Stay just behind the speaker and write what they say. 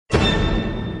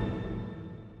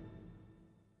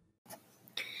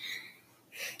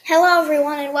Hello,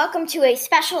 everyone, and welcome to a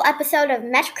special episode of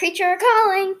Magic Creature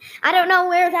Calling. I don't know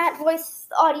where that voice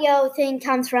audio thing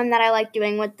comes from that I like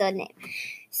doing with the name.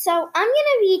 So I'm going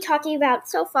to be talking about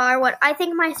so far what I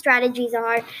think my strategies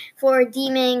are for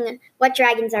deeming what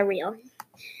dragons are real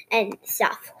and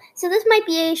stuff. So this might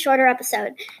be a shorter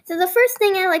episode. So the first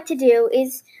thing I like to do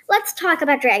is let's talk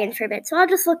about dragons for a bit. So I'll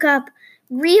just look up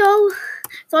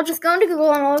I'll just go into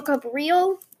Google and I'll look up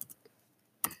real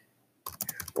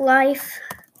life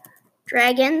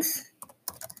dragons,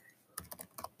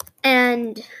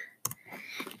 and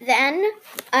then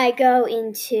I go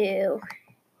into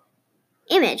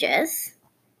images,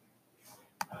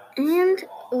 and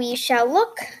we shall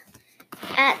look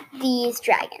at these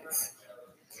dragons.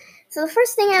 So the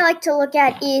first thing I like to look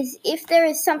at is if there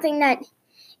is something that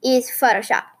is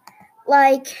photoshopped,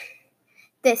 like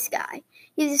this guy.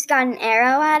 He's just got an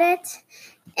arrow at it.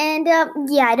 And,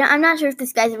 I'm not sure if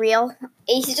this guy's real.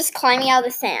 He's just climbing out of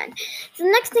the sand. So the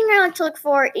next thing I like to look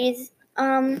for is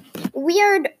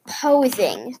weird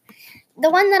posing. The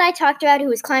one that I talked about who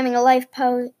was climbing a light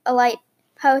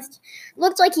post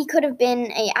looked like he could have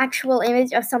been an actual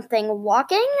image of something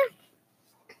walking,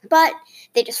 but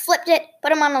they just flipped it,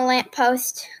 put him on a light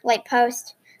post,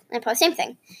 same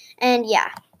thing. And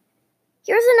yeah.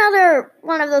 Here's another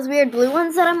one of those weird blue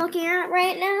ones that I'm looking at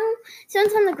right now. So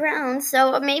it's on the ground,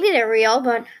 so maybe they're real,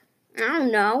 but I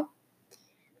don't know.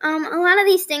 A lot of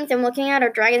these things I'm looking at are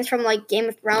dragons from, like, Game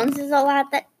of Thrones. There's a lot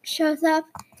that shows up.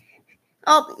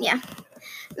 Oh, yeah.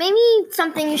 Maybe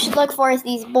something you should look for is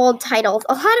these bold titles.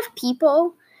 A lot of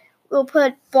people will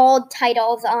put bold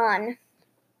titles on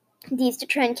these to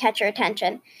try and catch your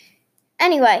attention.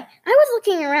 Anyway, I was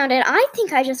looking around and I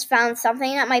think I just found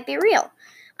something that might be real.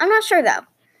 I'm not sure, though.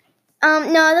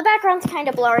 No, the background's kind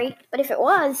of blurry, but if it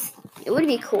was, it would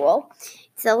be cool.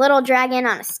 It's a little dragon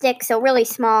on a stick, so really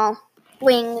small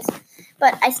wings,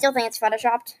 but I still think it's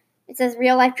photoshopped. It says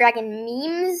real-life dragon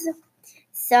memes,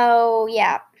 so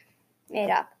yeah, made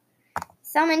up.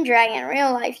 Summon dragon,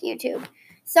 real-life YouTube.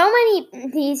 So many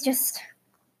of these just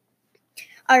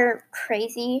are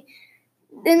crazy.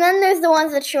 And then there's the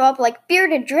ones that show up like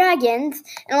bearded dragons,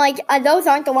 and those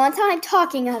aren't the ones I'm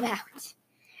talking about.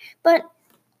 But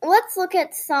let's look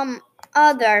at some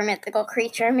other mythical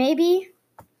creature, maybe,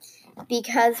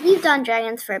 because we've done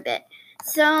dragons for a bit.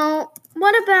 So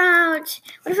what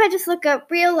if I just look up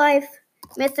real-life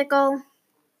mythical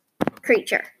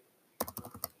creature?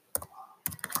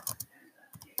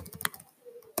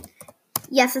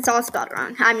 Yes, it's all spelled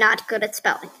wrong. I'm not good at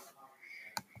spelling.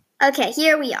 Okay,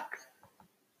 here we are.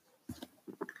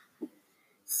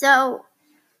 So,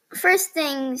 first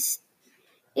things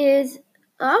is,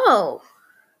 Oh.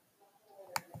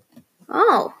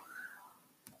 Well,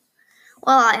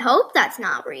 I hope that's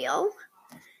not real.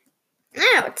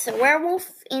 No, it's a werewolf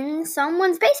in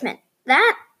someone's basement.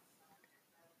 That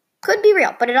could be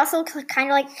real, but it also looks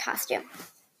kind of like a costume.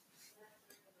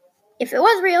 If it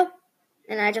was real,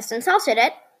 and I just insulted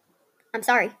it, I'm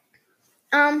sorry.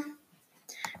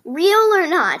 Real or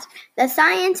not, the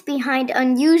science behind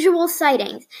unusual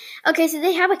sightings. Okay, so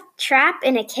they have a trap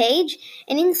in a cage,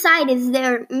 and inside is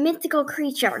their mythical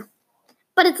creature.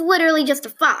 But it's literally just a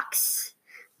fox.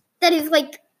 That is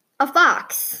like a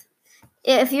fox.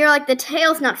 If you're like the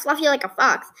tail's not fluffy like a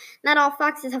fox, not all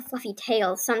foxes have fluffy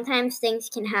tails. Sometimes things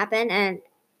can happen and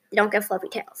they don't get fluffy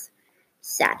tails.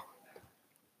 Sad.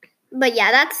 But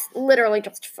yeah, that's literally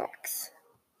just a fox.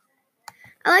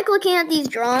 I like looking at these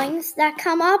drawings that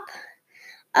come up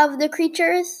of the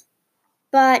creatures.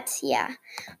 But yeah.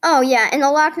 Oh yeah, and the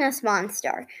Loch Ness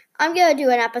Monster. I'm going to do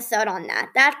an episode on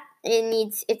that. It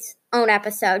needs its own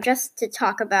episode just to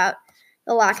talk about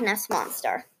the Loch Ness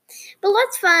Monster. But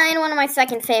let's find one of my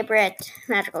second favorite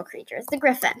magical creatures, the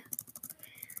griffin.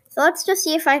 So let's just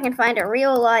see if I can find a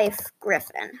real-life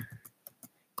griffin.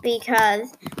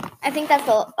 Because I think that's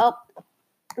a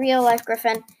real-life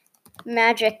griffin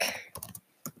magic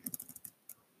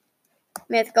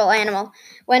mythical animal.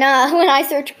 When I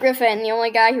search griffin, the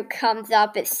only guy who comes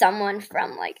up is someone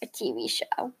from, like, a TV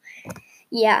show.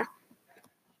 Yeah.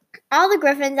 All the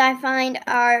griffins I find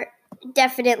are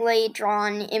definitely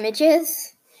drawn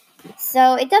images.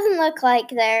 So it doesn't look like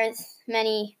there's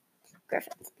many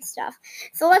griffins and stuff.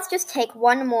 So let's just take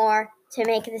one more to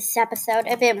make this episode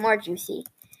a bit more juicy.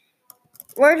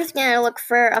 We're just going to look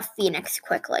for a phoenix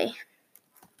quickly.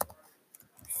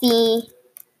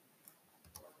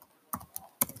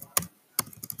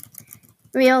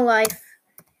 Real life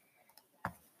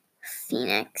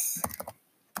phoenix.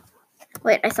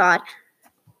 Wait, I saw it.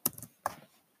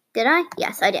 Did I?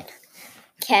 Yes, I did.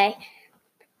 Okay.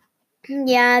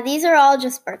 Yeah, these are all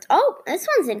just birds. Oh, this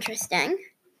one's interesting.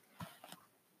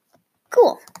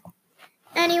 Cool.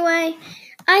 Anyway,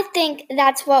 I think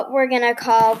that's what we're going to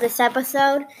call this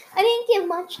episode. I didn't give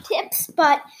much tips,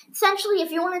 but essentially,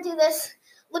 if you want to do this,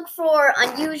 look for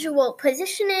unusual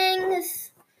positionings.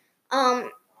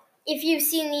 If you've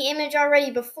seen the image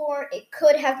already before, it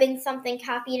could have been something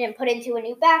copied and put into a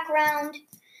new background.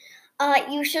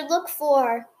 You should look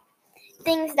for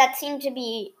things that seem to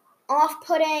be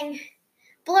off-putting.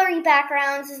 Blurry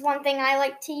backgrounds is one thing I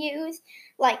like to use,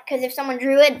 because if someone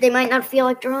drew it, they might not feel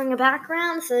like drawing a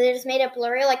background, so they just made it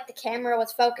blurry, like the camera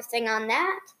was focusing on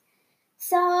that.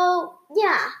 So,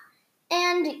 yeah.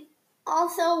 And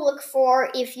also look for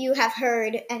if you have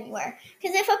heard anywhere.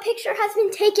 Because if a picture has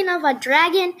been taken of a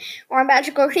dragon or a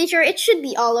magical creature, it should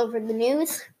be all over the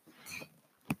news,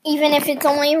 even if it's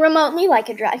only remotely like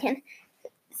a dragon.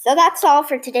 So that's all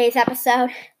for today's episode.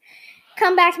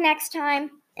 Come back next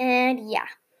time, and yeah,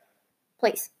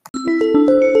 please.